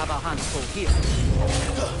 We'll all have our hands full here.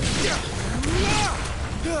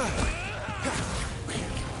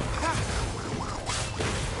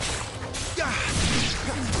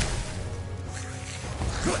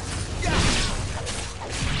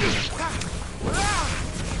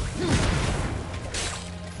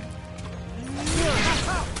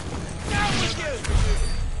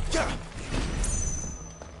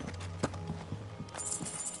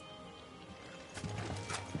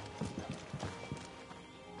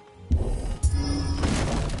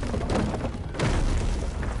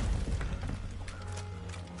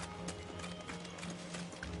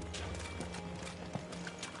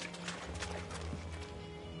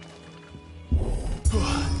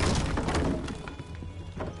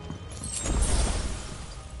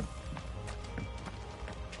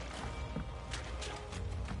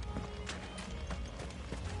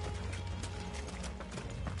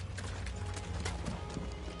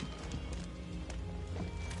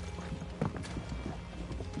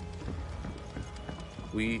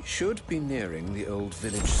 We should be nearing the old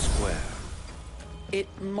village square. It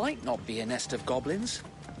might not be a nest of goblins.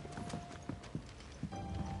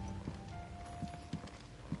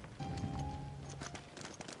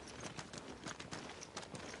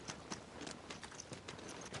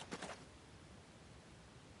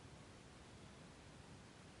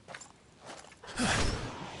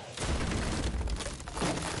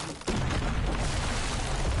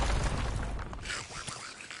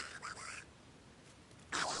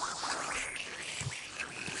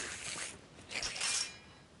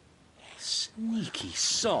 Sneaky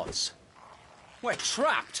sods. We're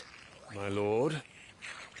trapped. My lord.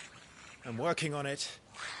 I'm working on it.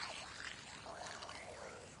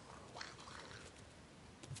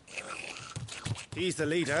 He's the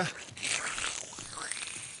leader.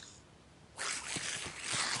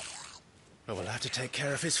 But we'll have to take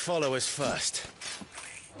care of his followers first.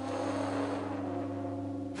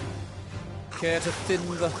 Care to thin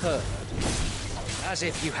the herd? As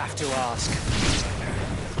if you have to ask.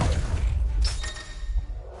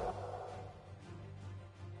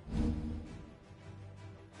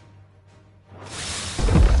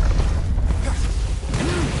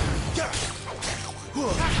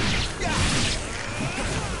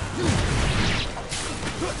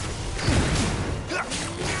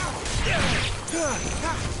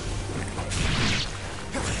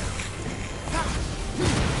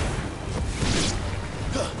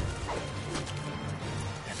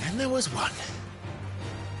 There was one.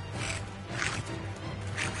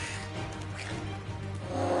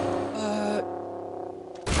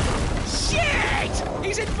 Shit!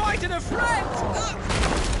 He's invited a friend!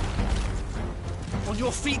 On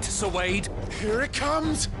your feet, Sir Wade. Here it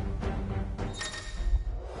comes!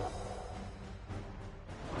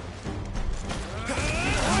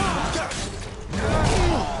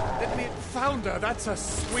 Detonate founder, that's a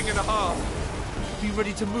swing and a half. Be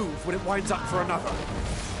ready to move when it winds up for another.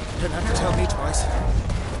 Don't have to tell me twice.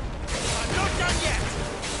 I'm not done yet!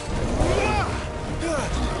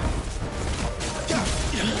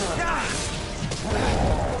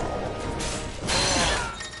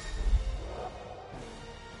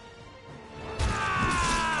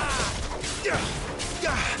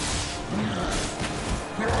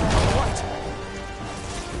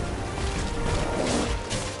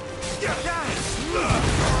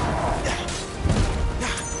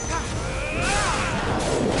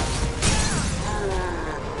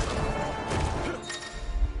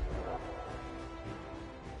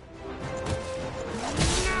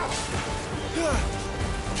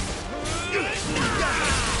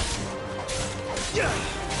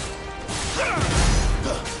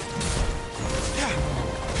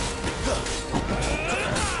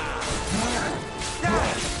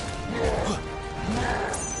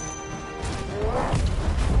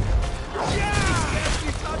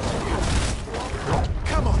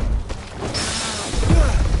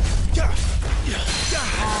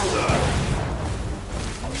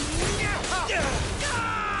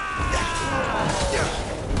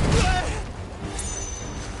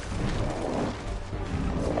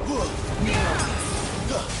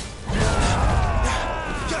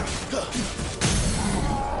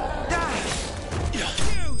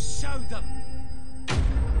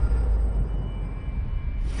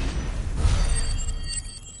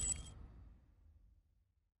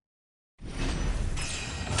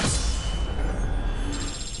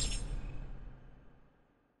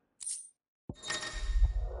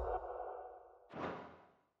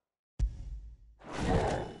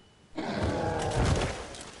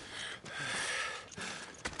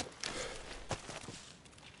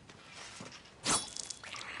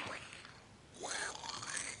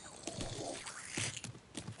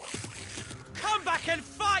 And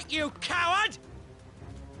fight, you coward!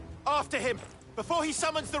 After him, before he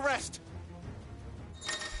summons the rest!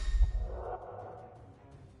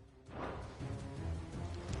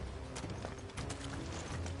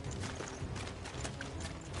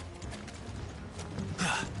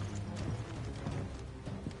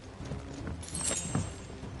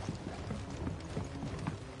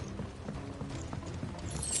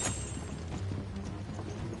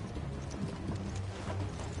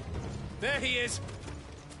 There he is!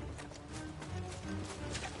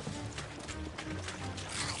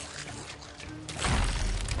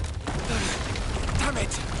 Damn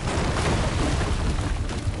it!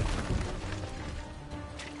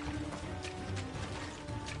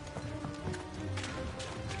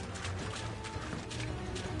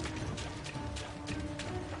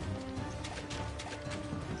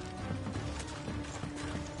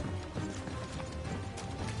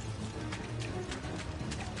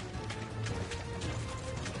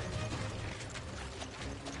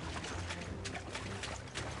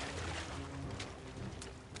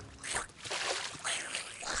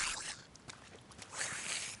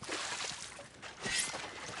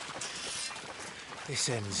 This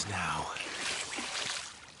ends now.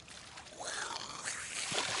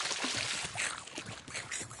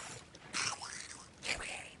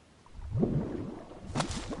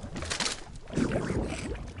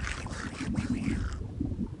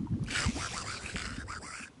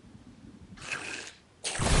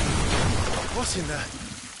 What's in there?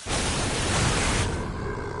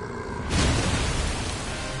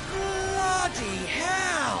 Bloody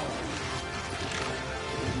hell!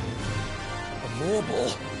 A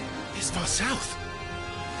Morball? It's far south.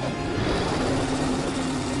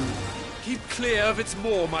 Keep clear of its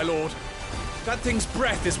maw, my lord. That thing's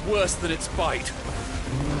breath is worse than its bite.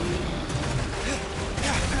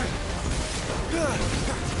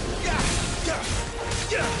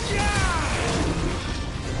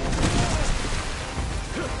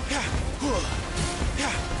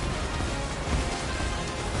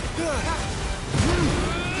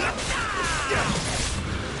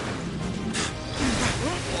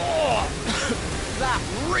 That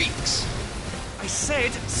reeks! I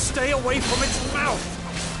said, stay away from its mouth!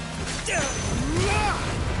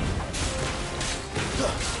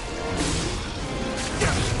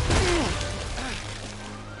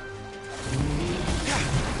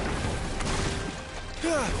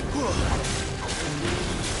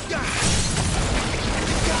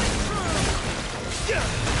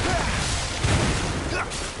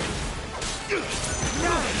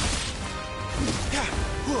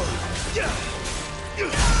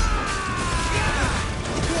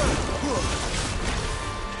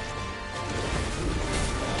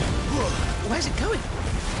 Where's it going?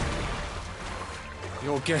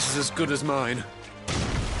 Your guess is as good as mine.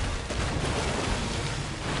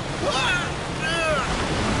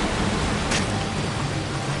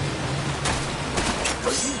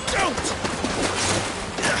 Don't!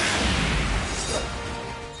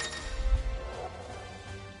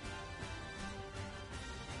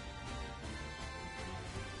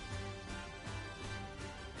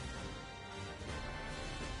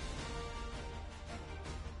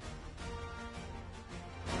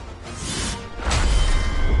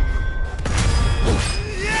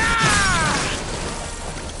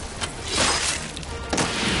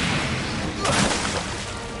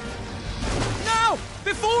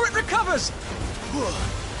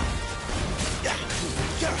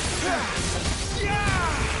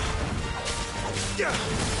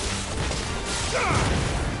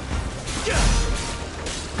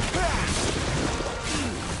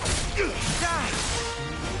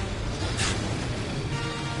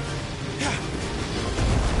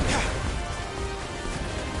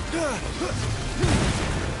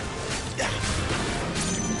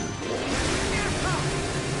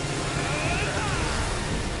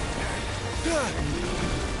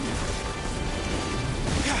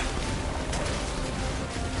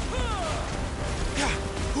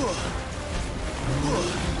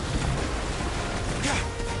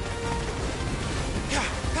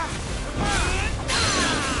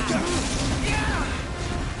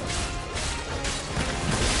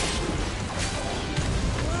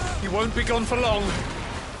 Won't be gone for long.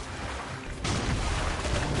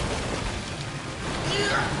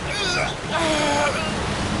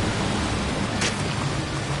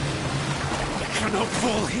 You cannot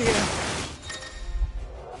fall here.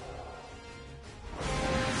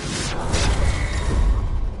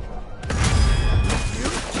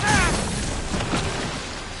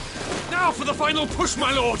 Now for the final push,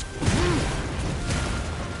 my lord.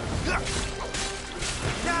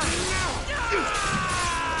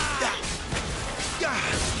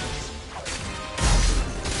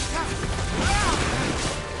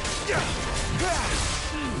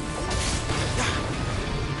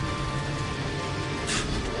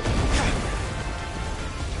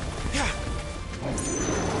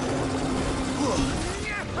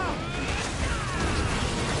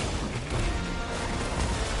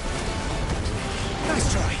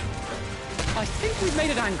 Nice try. I think we've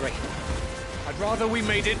made it angry. I'd rather we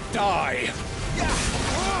made it die.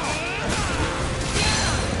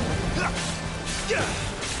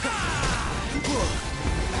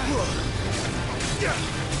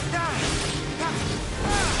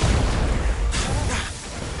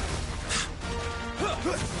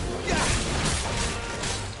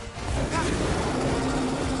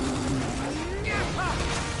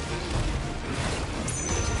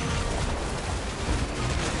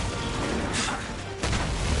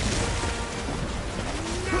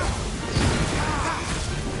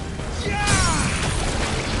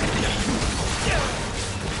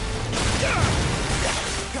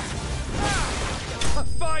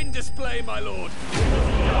 Fine display, my lord.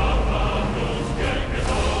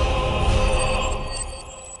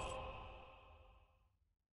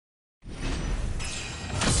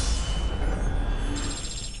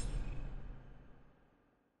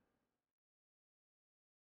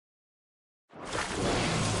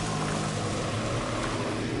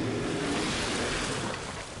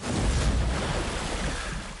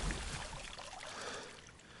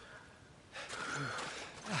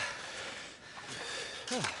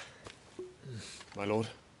 my lord.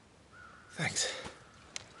 Thanks.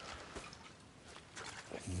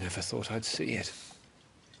 I never thought I'd see it.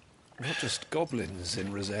 Not just goblins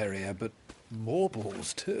in Rosaria, but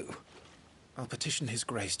morbals too. I'll petition His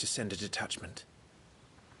Grace to send a detachment.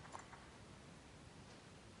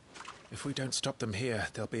 If we don't stop them here,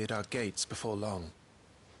 they'll be at our gates before long.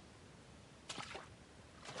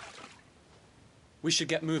 We should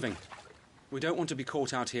get moving. We don't want to be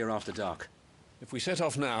caught out here after dark. If we set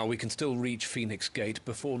off now, we can still reach Phoenix Gate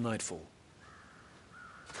before nightfall.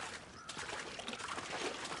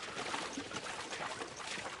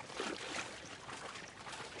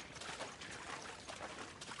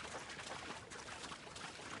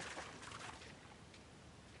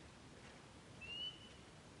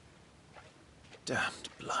 Damned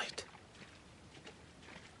blight.